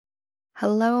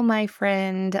Hello, my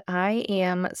friend. I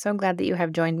am so glad that you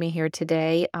have joined me here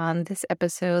today on this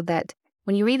episode that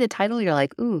when you read the title, you're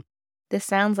like, ooh, this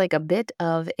sounds like a bit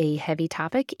of a heavy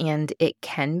topic, and it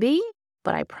can be.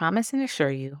 But I promise and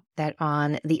assure you that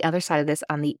on the other side of this,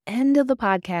 on the end of the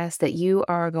podcast, that you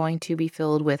are going to be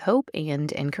filled with hope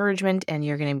and encouragement, and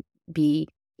you're going to be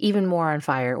even more on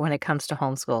fire when it comes to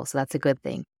homeschool. So that's a good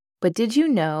thing. But did you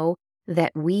know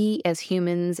that we as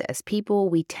humans, as people,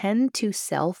 we tend to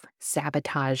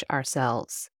self-sabotage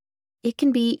ourselves? It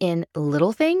can be in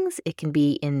little things, it can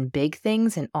be in big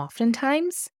things, and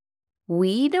oftentimes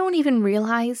we don't even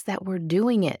realize that we're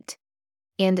doing it.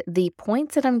 And the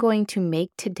points that I'm going to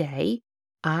make today,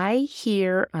 I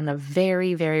hear on a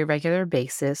very, very regular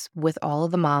basis with all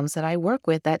of the moms that I work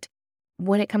with that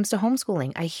when it comes to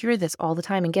homeschooling, I hear this all the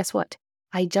time. And guess what?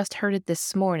 I just heard it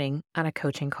this morning on a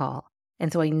coaching call.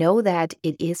 And so I know that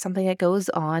it is something that goes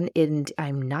on, and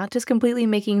I'm not just completely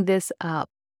making this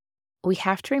up. We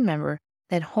have to remember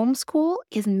that homeschool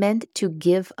is meant to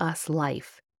give us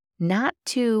life, not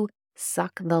to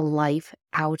suck the life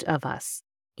out of us.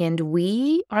 And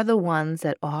we are the ones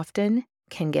that often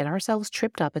can get ourselves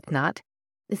tripped up. It's not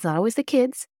always the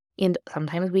kids. And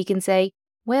sometimes we can say,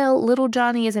 well, little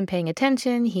Johnny isn't paying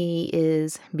attention. He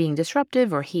is being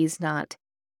disruptive, or he's not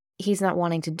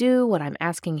wanting to do what I'm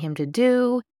asking him to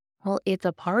do. Well, it's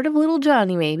a part of little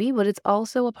Johnny maybe, but it's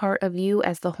also a part of you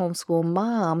as the homeschool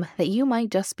mom that you might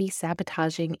just be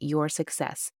sabotaging your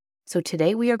success. So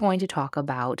today we are going to talk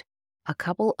about a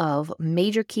couple of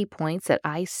major key points that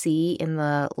I see in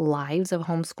the lives of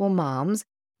homeschool moms.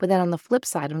 But then on the flip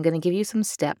side, I'm going to give you some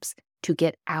steps to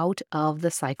get out of the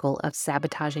cycle of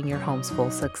sabotaging your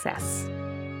homeschool success.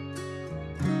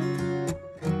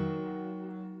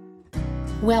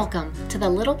 Welcome to the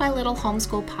Little by Little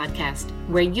Homeschool Podcast,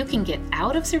 where you can get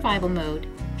out of survival mode,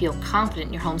 feel confident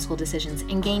in your homeschool decisions,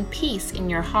 and gain peace in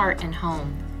your heart and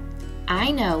home.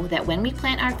 I know that when we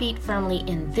plant our feet firmly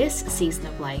in this season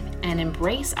of life and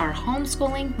embrace our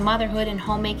homeschooling, motherhood, and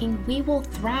homemaking, we will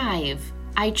thrive.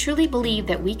 I truly believe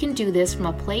that we can do this from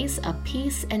a place of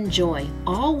peace and joy,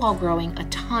 all while growing a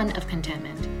ton of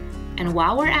contentment. And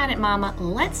while we're at it, Mama,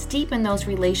 let's deepen those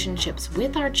relationships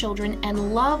with our children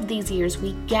and love these years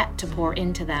we get to pour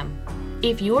into them.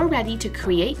 If you're ready to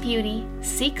create beauty,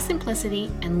 seek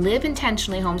simplicity, and live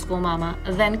intentionally, homeschool mama,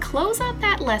 then close up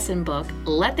that lesson book,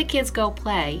 let the kids go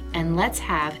play, and let's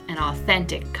have an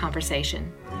authentic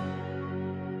conversation.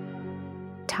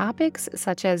 Topics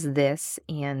such as this,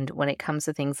 and when it comes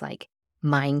to things like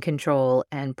mind control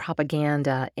and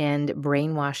propaganda and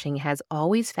brainwashing, has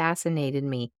always fascinated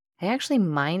me. I actually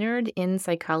minored in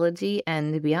psychology,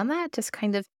 and beyond that,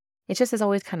 it just has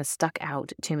always kind of stuck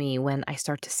out to me when I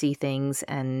start to see things,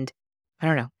 and I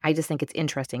don't know, I just think it's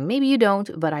interesting. Maybe you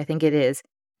don't, but I think it is.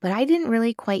 But I didn't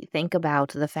really quite think about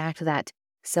the fact that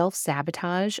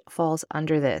self-sabotage falls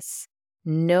under this.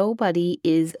 Nobody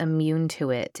is immune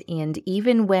to it, and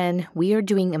even when we are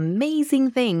doing amazing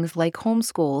things like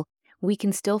homeschool, we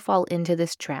can still fall into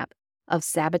this trap of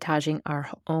sabotaging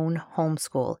our own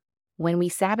homeschool. When we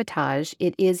sabotage,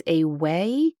 it is a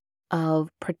way of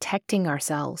protecting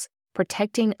ourselves,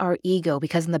 protecting our ego,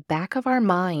 because in the back of our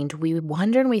mind, we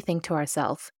wonder and we think to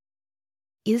ourselves,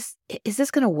 is this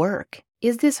going to work?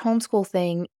 Is this homeschool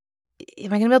thing,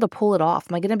 am I going to be able to pull it off?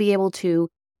 Am I going to be able to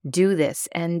do this?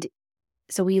 And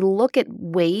so we look at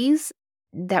ways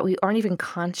that we aren't even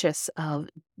conscious of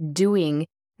doing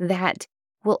that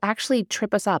will actually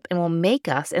trip us up and will make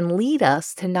us and lead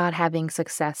us to not having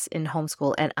success in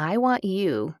homeschool. And I want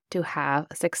you to have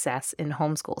success in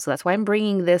homeschool. So that's why I'm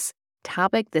bringing this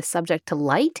topic, this subject to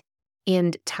light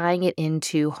and tying it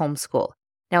into homeschool.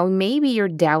 Now, maybe you're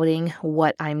doubting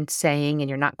what I'm saying and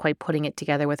you're not quite putting it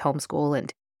together with homeschool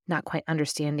and not quite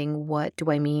understanding what do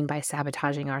I mean by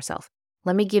sabotaging ourselves.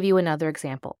 Let me give you another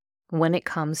example. When it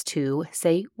comes to,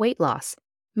 say, weight loss.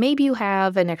 Maybe you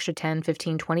have an extra 10,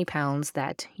 15, 20 pounds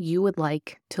that you would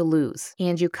like to lose,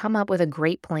 and you come up with a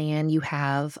great plan. You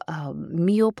have a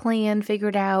meal plan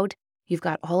figured out. You've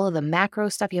got all of the macro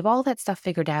stuff. You have all that stuff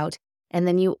figured out. And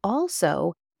then you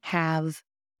also have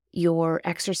your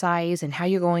exercise and how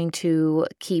you're going to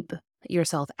keep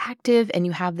yourself active. And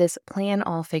you have this plan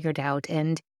all figured out.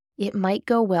 And it might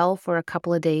go well for a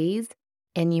couple of days,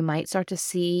 and you might start to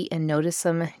see and notice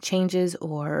some changes,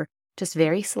 or just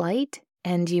very slight.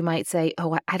 And you might say,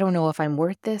 oh, I don't know if I'm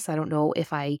worth this. I don't know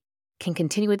if I can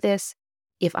continue with this.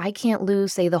 If I can't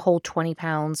lose, say, the whole 20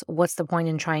 pounds, what's the point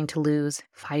in trying to lose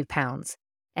 5 pounds?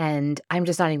 And I'm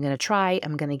just not even going to try.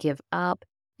 I'm going to give up.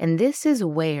 And this is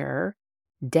where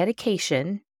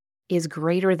dedication is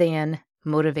greater than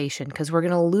motivation, because we're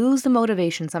going to lose the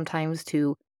motivation sometimes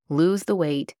to lose the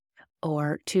weight,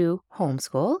 or to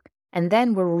homeschool. And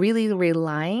then we're really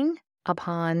relying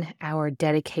upon our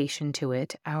dedication to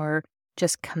it, our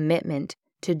just commitment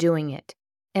to doing it.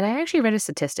 And I actually read a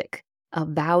statistic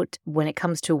about when it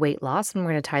comes to weight loss, and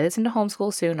we're going to tie this into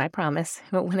homeschool soon, I promise.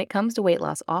 But when it comes to weight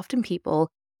loss, often people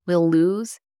will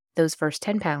lose those first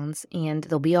 10 pounds and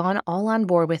they'll be all on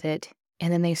board with it.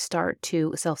 And then they start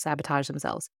to self-sabotage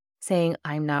themselves, saying,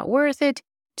 I'm not worth it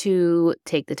to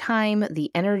take the time,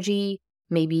 the energy,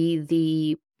 maybe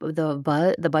the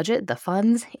budget, the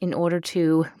funds in order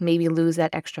to maybe lose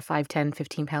that extra 5, 10,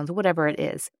 15 pounds, whatever it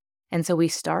is. And so we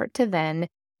start to then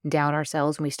doubt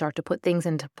ourselves and we start to put things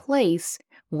into place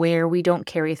where we don't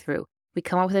carry through. We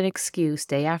come up with an excuse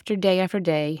day after day after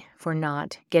day for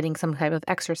not getting some type of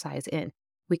exercise in.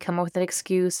 We come up with an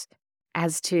excuse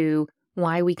as to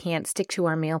why we can't stick to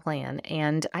our meal plan.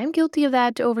 And I'm guilty of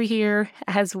that over here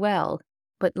as well.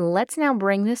 But let's now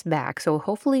bring this back. So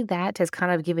hopefully that has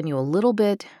kind of given you a little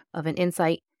bit of an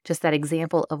insight, just that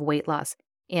example of weight loss.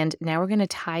 And now we're going to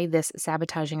tie this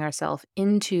sabotaging ourselves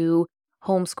into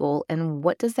homeschool. And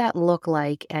what does that look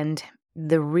like? And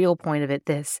the real point of it,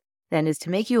 this then is to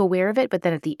make you aware of it. But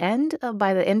then at the end,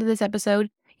 by the end of this episode,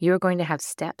 you're going to have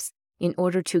steps in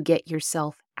order to get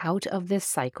yourself out of this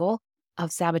cycle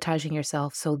of sabotaging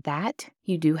yourself so that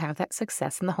you do have that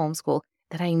success in the homeschool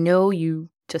that I know you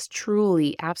just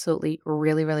truly, absolutely,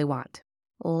 really, really want.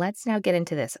 Let's now get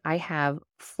into this. I have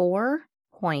 4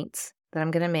 points that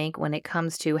I'm going to make when it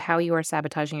comes to how you are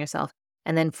sabotaging yourself,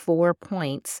 and then 4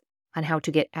 points on how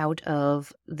to get out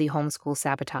of the homeschool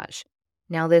sabotage.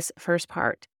 Now, this first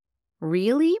part,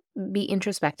 really be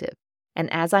introspective.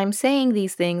 And as I'm saying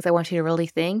these things, I want you to really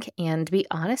think and be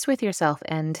honest with yourself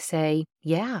and say,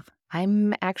 yeah,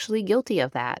 I'm actually guilty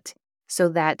of that, so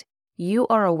that you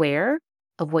are aware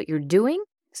of what you're doing,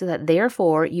 so that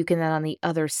therefore you can then on the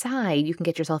other side, you can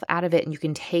get yourself out of it and you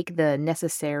can take the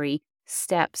necessary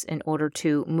steps in order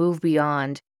to move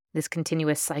beyond this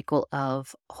continuous cycle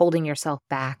of holding yourself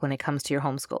back when it comes to your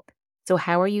homeschool. So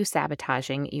how are you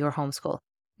sabotaging your homeschool?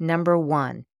 Number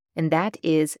 1, and that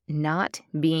is not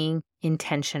being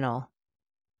intentional.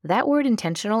 That word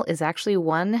intentional is actually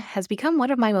has become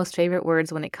one of my most favorite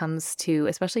words when it comes to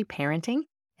especially parenting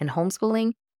and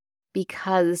homeschooling,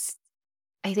 because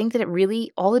I think that it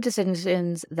really, all the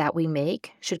decisions that we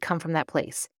make should come from that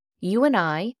place. You and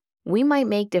I, we might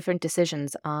make different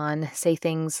decisions on, say,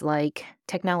 things like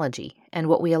technology and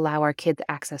what we allow our kids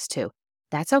access to.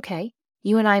 That's okay.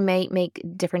 You and I may make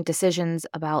different decisions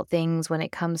about things when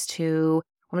it comes to,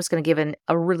 I'm just going to give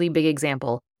a really big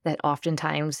example that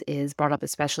oftentimes is brought up,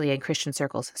 especially in Christian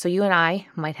circles. So you and I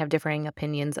might have differing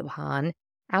opinions upon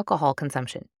alcohol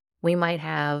consumption. We might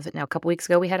have, now a couple weeks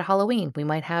ago, we had a Halloween. We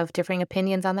might have differing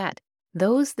opinions on that.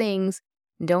 Those things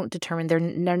don't determine,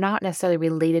 they're not necessarily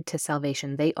related to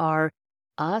salvation. They are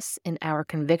us and our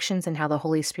convictions and how the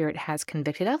Holy Spirit has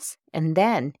convicted us. And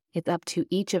then it's up to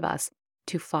each of us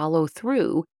to follow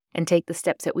through and take the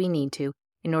steps that we need to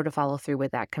in order to follow through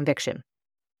with that conviction.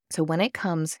 So when it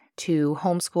comes to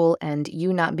homeschool and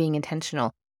you not being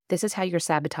intentional, this is how you're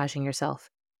sabotaging yourself.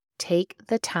 Take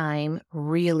the time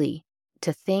really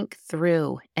to think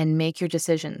through and make your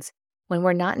decisions. When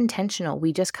we're not intentional,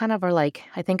 we just kind of are like,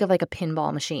 I think of like a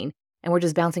pinball machine, and we're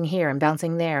just bouncing here and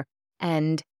bouncing there.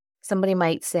 And somebody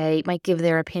might give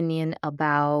their opinion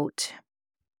about,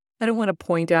 I don't want to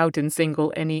point out and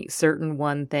single any certain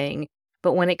one thing,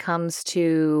 but when it comes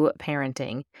to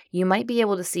parenting, you might be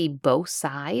able to see both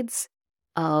sides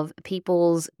of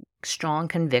people's strong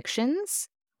convictions.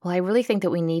 Well, I really think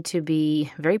that we need to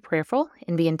be very prayerful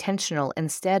and be intentional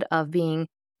instead of being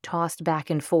tossed back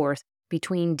and forth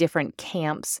between different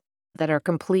camps that are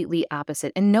completely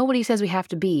opposite. And nobody says we have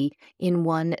to be in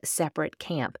one separate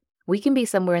camp. We can be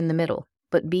somewhere in the middle,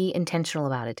 but be intentional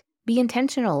about it. Be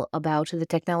intentional about the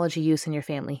technology use in your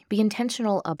family. Be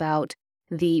intentional about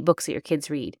the books that your kids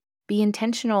read. Be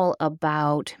intentional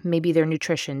about maybe their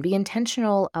nutrition. Be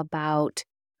intentional about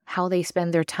how they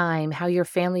spend their time, how your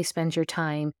family spends your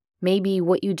time, maybe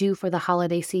what you do for the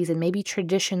holiday season, maybe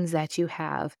traditions that you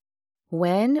have.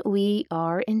 When we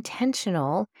are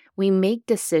intentional, we make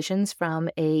decisions from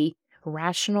a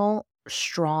rational,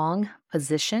 strong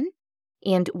position,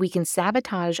 and we can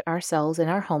sabotage ourselves in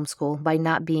our homeschool by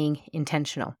not being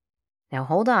intentional. Now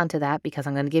hold on to that, because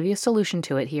I'm going to give you a solution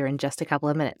to it here in just a couple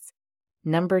of minutes.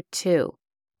 Number 2,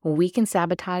 we can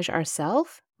sabotage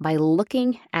ourselves by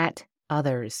looking at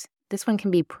others. This one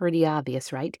can be pretty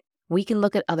obvious, right? We can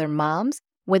look at other moms,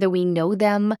 whether we know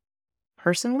them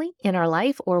personally in our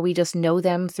life or we just know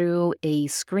them through a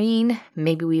screen.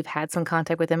 Maybe we've had some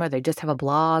contact with them, or they just have a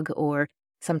blog or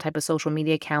some type of social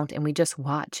media account, and we just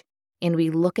watch and we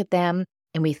look at them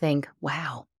and we think,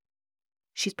 wow,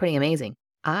 she's pretty amazing.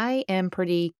 I am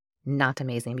pretty not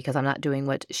amazing because I'm not doing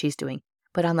what she's doing.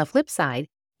 But on the flip side,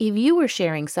 if you were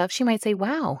sharing stuff, she might say,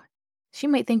 wow, she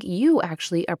might think you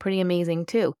actually are pretty amazing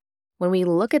too. When we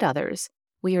look at others,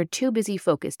 we are too busy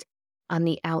focused on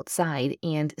the outside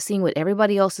and seeing what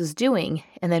everybody else is doing.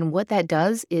 And then what that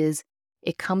does is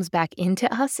it comes back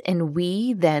into us, and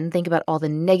we then think about all the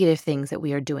negative things that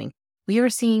we are doing. We are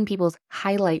seeing people's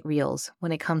highlight reels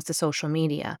when it comes to social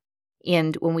media.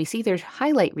 And when we see their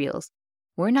highlight reels,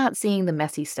 we're not seeing the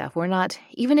messy stuff. We're not,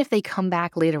 even if they come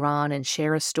back later on and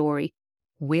share a story,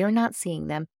 we're not seeing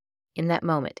them in that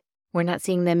moment. We're not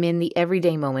seeing them in the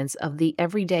everyday moments of the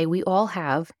everyday. We all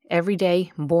have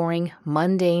everyday, boring,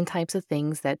 mundane types of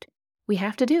things that we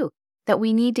have to do, that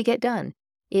we need to get done.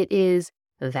 It is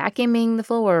vacuuming the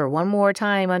floor one more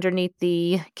time underneath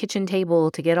the kitchen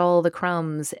table to get all the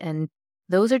crumbs. And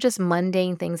those are just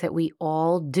mundane things that we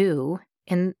all do.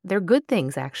 And they're good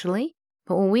things, actually.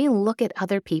 But when we look at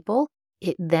other people,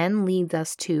 it then leads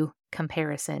us to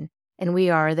comparison. And we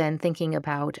are then thinking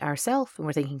about ourselves and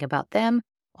we're thinking about them.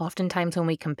 Oftentimes when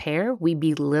we compare, we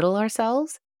belittle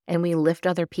ourselves and we lift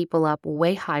other people up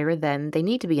way higher than they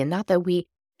need to be. And not that we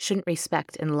shouldn't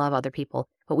respect and love other people,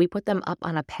 but we put them up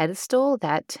on a pedestal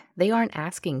that they aren't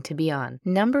asking to be on.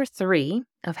 Number 3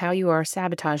 of how you are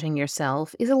sabotaging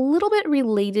yourself is a little bit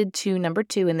related to number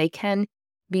 2, and they can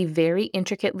be very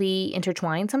intricately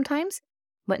intertwined sometimes,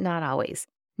 but not always.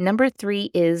 Number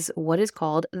 3 is what is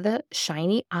called the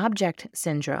shiny object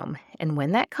syndrome. And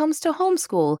when that comes to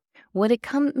homeschool, what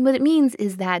it means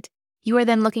is that you are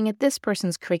then looking at this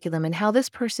person's curriculum and how this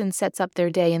person sets up their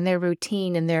day and their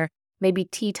routine and their maybe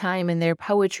tea time and their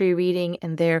poetry reading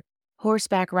and their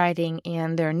horseback riding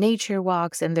and their nature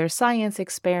walks and their science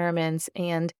experiments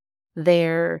and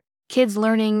their kids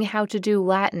learning how to do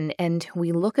Latin. And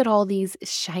we look at all these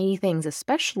shiny things,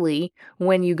 especially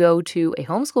when you go to a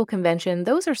homeschool convention.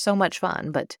 Those are so much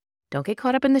fun, but don't get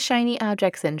caught up in the shiny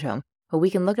object syndrome. But we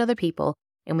can look at other people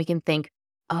and we can think,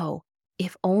 oh,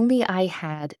 if only I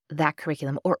had that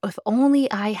curriculum, or if only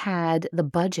I had the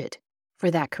budget for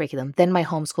that curriculum, then my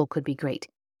homeschool could be great.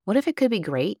 What if it could be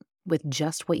great with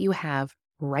just what you have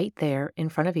right there in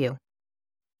front of you?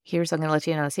 I'm going to let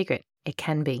you know a secret. It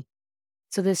can be.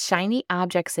 So this shiny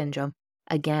object syndrome,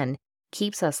 again,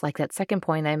 keeps us, like that second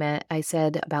point I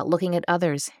said about looking at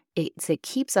others, it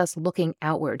keeps us looking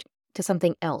outward to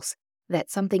something else, that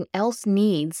something else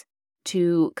needs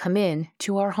to come in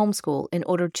to our homeschool in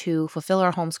order to fulfill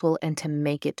our homeschool and to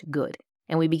make it good.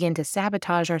 And we begin to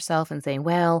sabotage ourselves and say,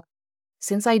 well,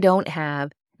 since I don't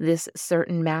have this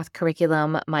certain math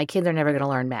curriculum, my kids are never going to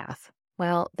learn math.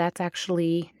 Well, that's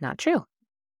actually not true.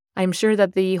 I'm sure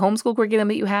that the homeschool curriculum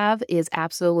that you have is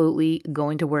absolutely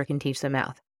going to work and teach them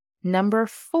math. Number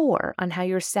 4 on how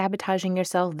you're sabotaging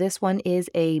yourself, this one is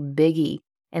a biggie,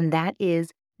 and that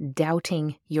is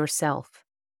doubting yourself.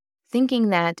 Thinking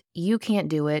that you can't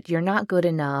do it, you're not good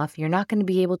enough, you're not going to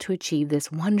be able to achieve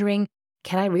this, wondering,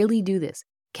 can I really do this?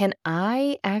 Can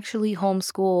I actually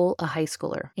homeschool a high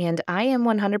schooler? And I am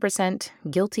 100%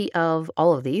 guilty of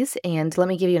all of these. And let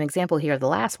me give you an example here, the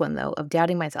last one though, of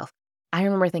doubting myself. I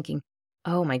remember thinking,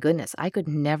 oh my goodness, I could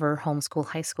never homeschool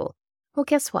high school. Well,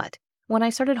 guess what? When I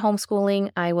started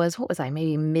homeschooling, I was,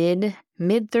 maybe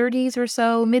mid-30s or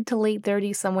so, mid to late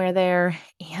 30s, somewhere there.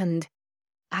 And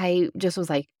I just was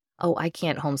like, oh, I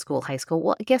can't homeschool high school.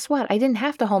 Well, guess what? I didn't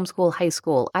have to homeschool high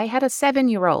school. I had a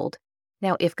 7-year-old.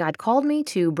 Now, if God called me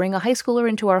to bring a high schooler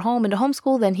into our home and to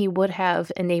homeschool, then he would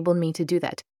have enabled me to do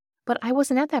that. But I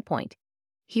wasn't at that point.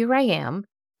 Here I am,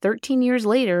 13 years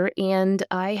later, and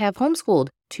I have homeschooled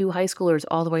 2 high schoolers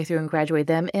all the way through and graduated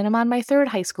them, and I'm on my 3rd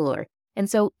high schooler. And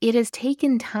so it has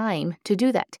taken time to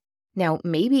do that. Now,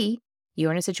 maybe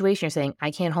you're in a situation you're saying,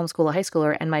 I can't homeschool a high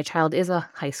schooler and my child is a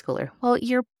high schooler. Well,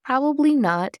 you're probably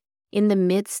not in the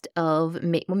midst of,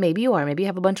 maybe you are, maybe you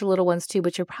have a bunch of little ones too,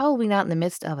 but you're probably not in the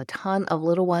midst of a ton of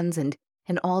little ones and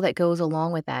all that goes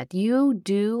along with that. You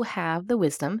do have the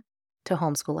wisdom to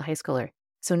homeschool a high schooler.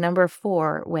 So number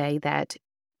 4 way that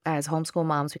as homeschool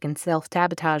moms we can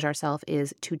self-sabotage ourselves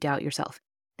is to doubt yourself.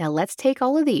 Now let's take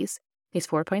all of these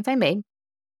 4 points I made,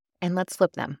 and let's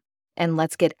flip them. And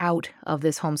let's get out of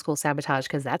this homeschool sabotage,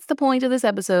 because that's the point of this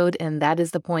episode, and that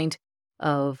is the point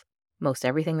of most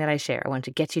everything that I share. I want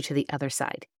to get you to the other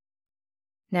side.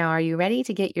 Now, are you ready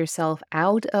to get yourself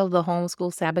out of the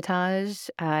homeschool sabotage?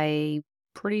 I'm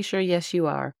pretty sure yes, you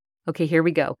are. Okay, here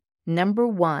we go. Number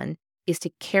 1 is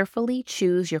to carefully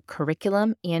choose your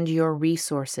curriculum and your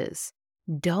resources.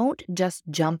 Don't just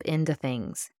jump into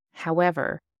things.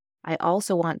 However, I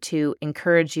also want to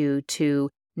encourage you to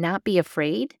not be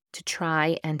afraid to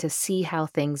try and to see how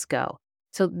things go.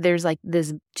 So there's like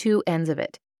this two ends of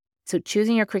it. So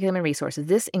choosing your curriculum and resources,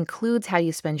 this includes how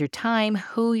you spend your time,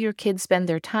 who your kids spend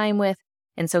their time with.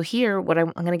 And so here, I'm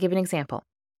going to give an example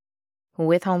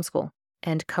with homeschool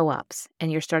and co-ops,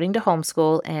 and you're starting to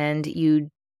homeschool and you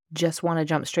just want to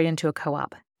jump straight into a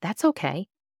co-op. That's okay.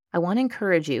 I want to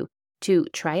encourage you to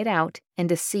try it out and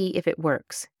to see if it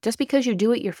works. Just because you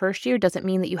do it your first year doesn't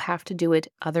mean that you have to do it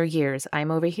other years.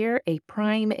 I'm over here a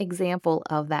prime example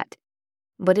of that.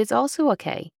 But it's also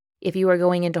okay if you are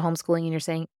going into homeschooling and you're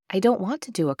saying, I don't want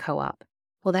to do a co-op.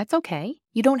 Well, that's okay.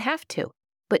 You don't have to.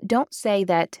 But don't say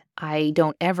that I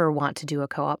don't ever want to do a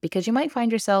co-op, because you might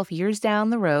find yourself years down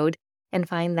the road and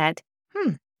find that,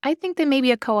 I think that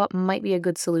maybe a co-op might be a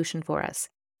good solution for us.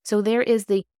 So there is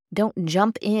the don't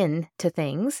jump in to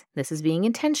things. This is being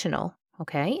intentional,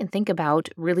 okay? And think about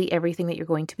really everything that you're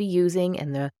going to be using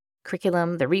and the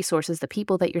curriculum, the resources, the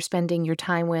people that you're spending your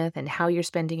time with and how you're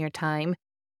spending your time.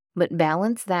 But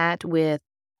balance that with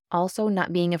also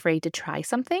not being afraid to try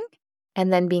something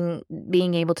and then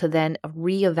being able to then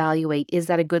reevaluate, is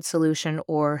that a good solution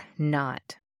or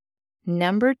not?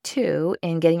 Number 2,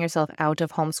 in getting yourself out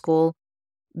of homeschool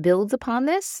builds upon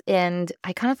this. And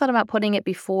I kind of thought about putting it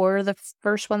before the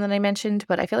first one that I mentioned,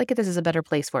 but I feel like this is a better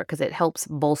place for it because it helps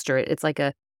bolster it. It's like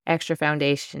a extra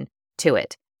foundation to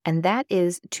it. And that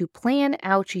is to plan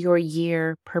out your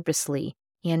year purposely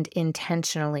and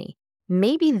intentionally.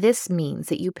 Maybe this means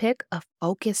that you pick a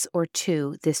focus or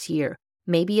two this year.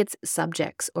 Maybe it's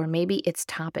subjects, or maybe it's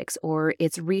topics, or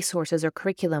it's resources or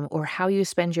curriculum, or how you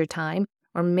spend your time,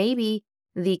 or maybe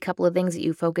the couple of things that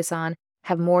you focus on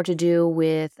have more to do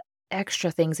with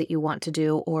extra things that you want to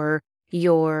do, or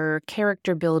your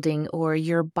character building, or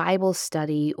your Bible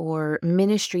study, or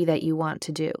ministry that you want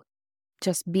to do.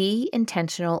 Just be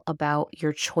intentional about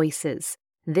your choices.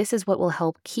 This is what will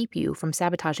help keep you from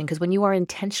sabotaging, because when you are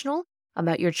intentional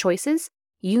about your choices,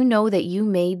 you know that you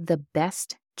made the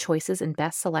best choices and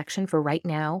best selection for right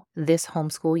now, this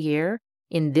homeschool year,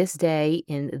 in this day,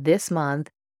 in this month,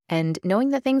 and knowing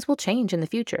that things will change in the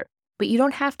future. But you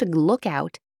don't have to look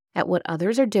out at what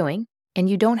others are doing, and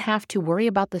you don't have to worry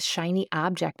about the shiny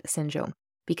object syndrome,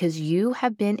 because you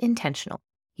have been intentional.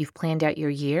 You've planned out your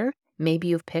year. Maybe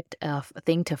you've picked a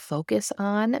thing to focus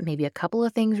on, maybe a couple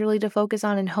of things really to focus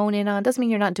on and hone in on. Doesn't mean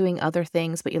you're not doing other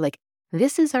things, but you're like,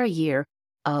 this is our year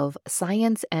of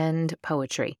science and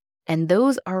poetry. And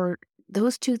those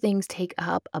two things take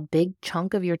up a big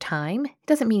chunk of your time. It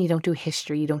doesn't mean you don't do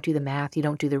history, you don't do the math, you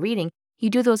don't do the reading. You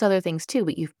do those other things too,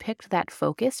 but you've picked that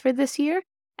focus for this year.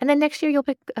 And then next year you'll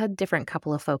pick a different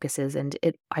couple of focuses. And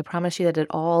I promise you that it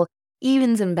all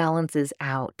evens and balances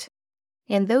out.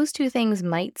 And those two things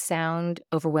might sound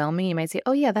overwhelming. You might say,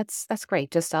 oh yeah, that's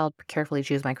great. Just I'll carefully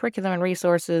choose my curriculum and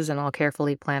resources, and I'll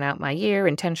carefully plan out my year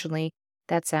intentionally.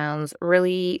 That sounds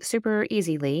really super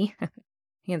easily.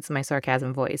 Hence my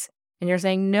sarcasm voice. And you're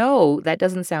saying, no, that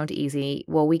doesn't sound easy.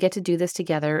 Well, we get to do this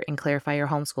together and clarify your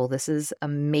homeschool. This is a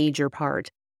major part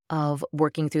of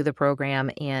working through the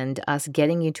program and us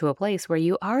getting you to a place where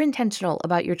you are intentional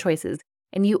about your choices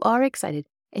and you are excited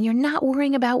and you're not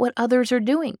worrying about what others are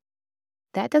doing.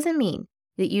 That doesn't mean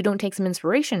that you don't take some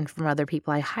inspiration from other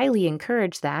people. I highly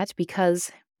encourage that, because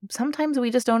sometimes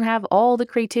we just don't have all the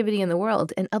creativity in the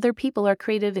world, and other people are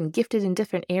creative and gifted in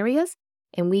different areas,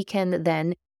 and we can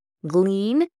then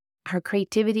glean our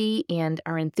creativity and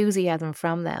our enthusiasm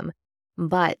from them.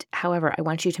 But, however, I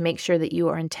want you to make sure that you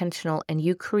are intentional and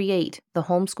you create the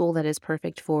homeschool that is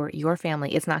perfect for your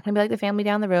family. It's not going to be like the family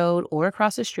down the road or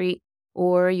across the street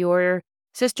or your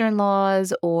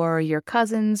sister-in-laws or your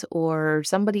cousins or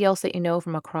somebody else that you know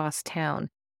from across town.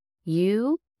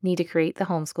 You need to create the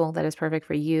homeschool that is perfect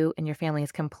for you and your family.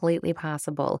 Is completely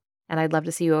possible. And I'd love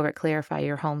to see you over at Clarify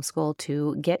Your Homeschool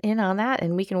to get in on that,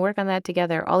 and we can work on that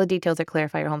together. All the details at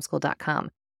clarifyyourhomeschool.com.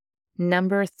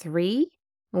 Number 3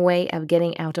 way of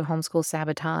getting out of homeschool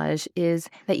sabotage is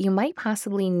that you might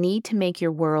possibly need to make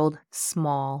your world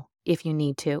small if you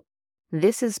need to.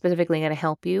 This is specifically going to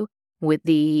help you with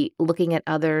the looking at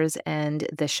others and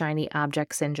the shiny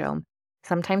object syndrome.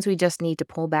 Sometimes we just need to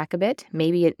pull back a bit.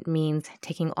 Maybe it means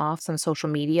taking off some social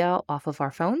media off of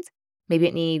our phones. Maybe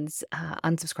it needs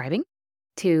unsubscribing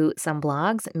to some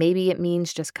blogs. Maybe it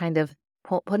means just kind of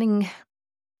putting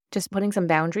some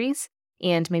boundaries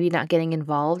and maybe not getting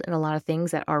involved in a lot of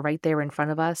things that are right there in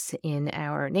front of us in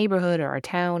our neighborhood or our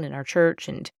town and our church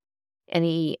and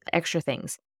any extra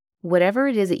things. Whatever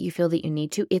it is that you feel that you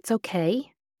need to, it's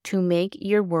okay to make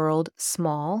your world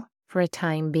small for a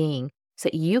time being so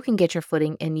that you can get your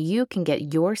footing and you can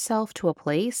get yourself to a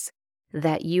place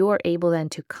that you are able then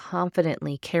to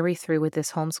confidently carry through with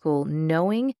this homeschool,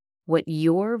 knowing what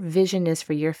your vision is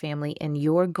for your family and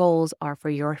your goals are for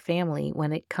your family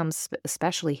when it comes,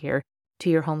 especially here, to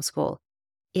your homeschool.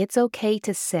 It's okay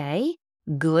to say,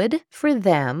 good for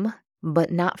them,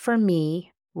 but not for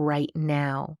me right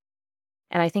now.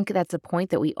 And I think that's a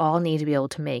point that we all need to be able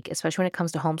to make, especially when it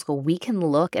comes to homeschool. We can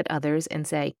look at others and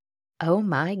say, oh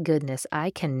my goodness,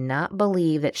 I cannot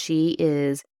believe that she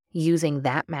is using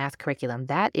that math curriculum.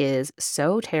 That is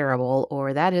so terrible,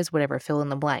 or that is whatever, fill in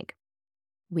the blank.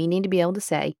 We need to be able to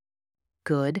say,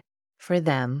 good for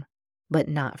them, but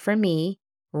not for me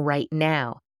right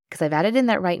now. Because I've added in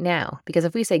that right now, because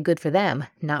if we say good for them,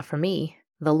 not for me,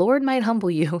 the Lord might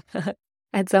humble you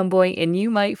at some point, and you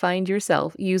might find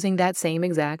yourself using that same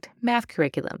exact math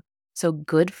curriculum. So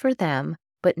good for them,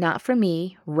 but not for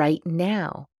me right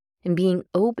now. And being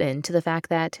open to the fact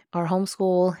that our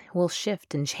homeschool will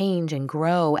shift and change and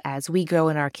grow as we grow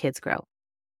and our kids grow.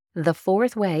 The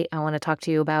fourth way I want to talk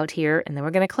to you about here, and then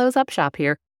we're going to close up shop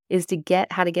here, is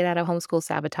how to get out of homeschool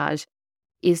sabotage,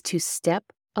 is to step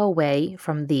away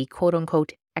from the quote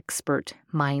unquote expert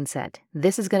mindset.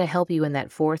 This is going to help you in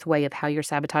that fourth way of how you're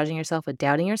sabotaging yourself with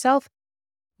doubting yourself.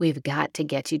 We've got to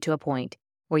get you to a point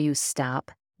where you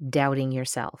stop doubting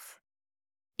yourself.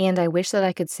 And I wish that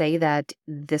I could say that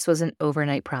this was an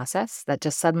overnight process, that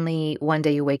just suddenly one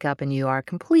day you wake up and you are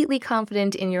completely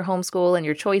confident in your homeschool and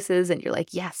your choices, and you're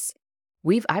like, yes,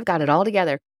 I've got it all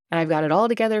together. And I've got it all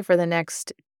together for the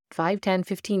next 5, 10,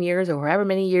 15 years, or however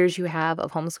many years you have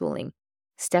of homeschooling.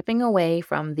 Stepping away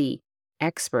from the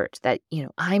expert that,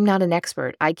 I'm not an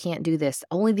expert. I can't do this.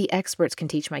 Only the experts can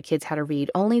teach my kids how to read.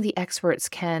 Only the experts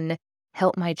can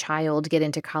help my child get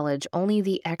into college. Only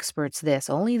the experts this,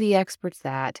 only the experts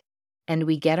that. And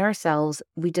we basically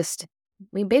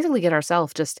get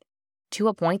ourselves just to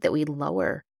a point that we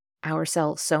lower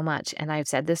ourselves so much. And I've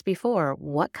said this before,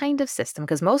 what kind of system,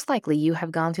 because most likely you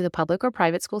have gone through the public or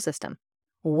private school system,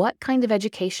 what kind of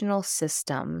educational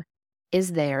system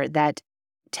is there that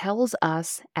tells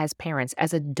us as parents,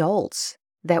 as adults,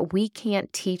 that we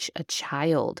can't teach a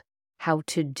child how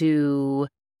to do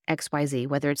XYZ,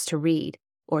 whether it's to read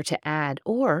or to add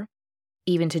or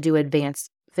even to do advanced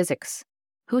physics?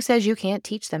 Who says you can't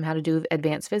teach them how to do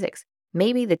advanced physics?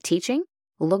 Maybe the teaching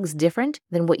looks different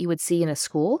than what you would see in a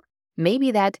school.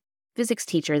 Maybe that physics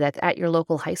teacher that's at your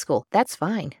local high school, that's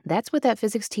fine. That's what that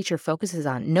physics teacher focuses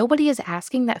on. Nobody is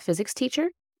asking that physics teacher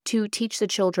to teach the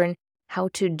children how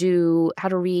to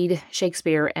read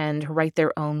Shakespeare and write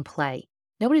their own play.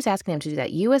 Nobody's asking them to do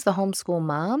that. You as the homeschool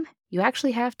mom, you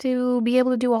actually have to be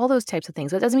able to do all those types of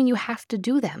things. That doesn't mean you have to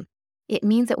do them. It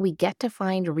means that we get to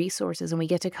find resources and we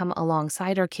get to come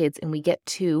alongside our kids and we get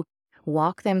to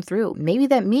walk them through. Maybe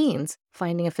that means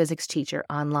finding a physics teacher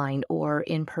online or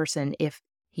in person if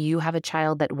you have a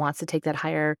child that wants to take that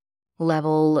higher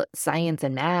level science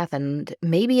and math, and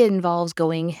maybe it involves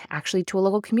going actually to a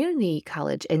local community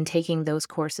college and taking those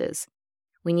courses.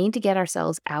 We need to get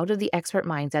ourselves out of the expert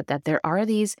mindset that there are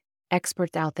these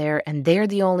experts out there and they're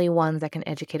the only ones that can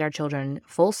educate our children.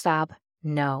 Full stop.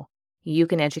 No, you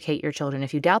can educate your children.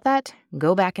 If you doubt that,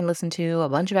 go back and listen to a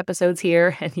bunch of episodes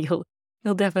here and you'll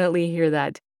definitely hear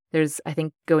that. There's, I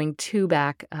think, going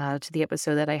back to the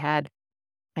episode that I had,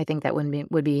 I think that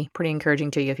would be pretty encouraging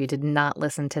to you if you did not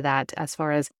listen to that as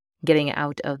far as getting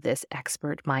out of this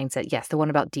expert mindset. Yes, the one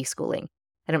about deschooling.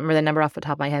 I don't remember the number off the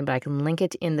top of my head, but I can link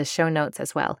it in the show notes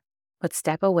as well. But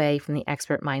step away from the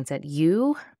expert mindset.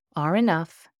 You are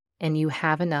enough and you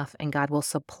have enough, and God will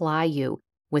supply you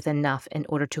with enough in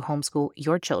order to homeschool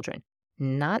your children.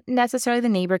 Not necessarily the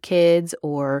neighbor kids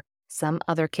or some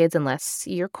other kids, unless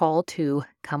you're called to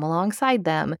come alongside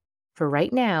them. For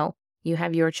right now, you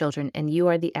have your children and you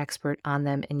are the expert on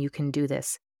them and you can do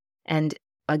this. And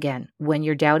again, when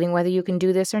you're doubting whether you can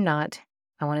do this or not,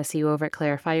 I want to see you over at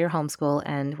Clarify Your Homeschool,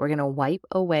 and we're going to wipe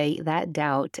away that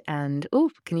doubt. And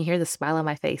can you hear the smile on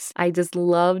my face? I just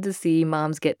love to see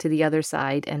moms get to the other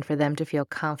side and for them to feel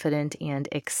confident and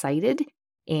excited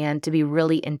and to be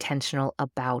really intentional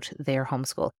about their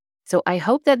homeschool. So I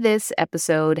hope that this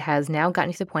episode has now gotten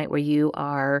you to the point where you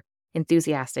are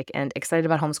enthusiastic and excited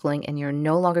about homeschooling and you're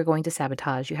no longer going to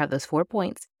sabotage. You have those 4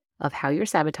 points of how you're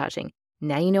sabotaging.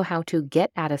 Now you know how to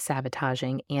get out of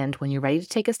sabotaging. And when you're ready to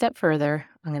take a step further,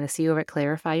 I'm going to see you over at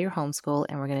Clarify Your Homeschool,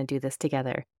 and we're going to do this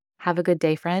together. Have a good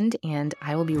day, friend. And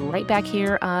I will be right back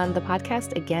here on the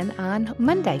podcast again on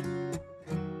Monday.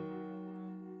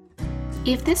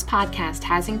 If this podcast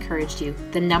has encouraged you,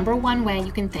 the number one way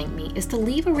you can thank me is to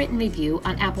leave a written review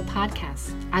on Apple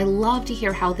Podcasts. I love to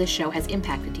hear how this show has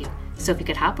impacted you. So if you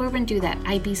could hop over and do that,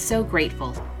 I'd be so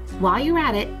grateful. While you're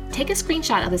at it, take a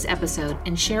screenshot of this episode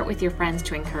and share it with your friends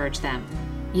to encourage them.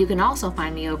 You can also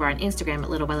find me over on Instagram at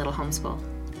Little by Little Homeschool.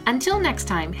 Until next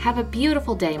time, have a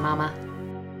beautiful day, Mama.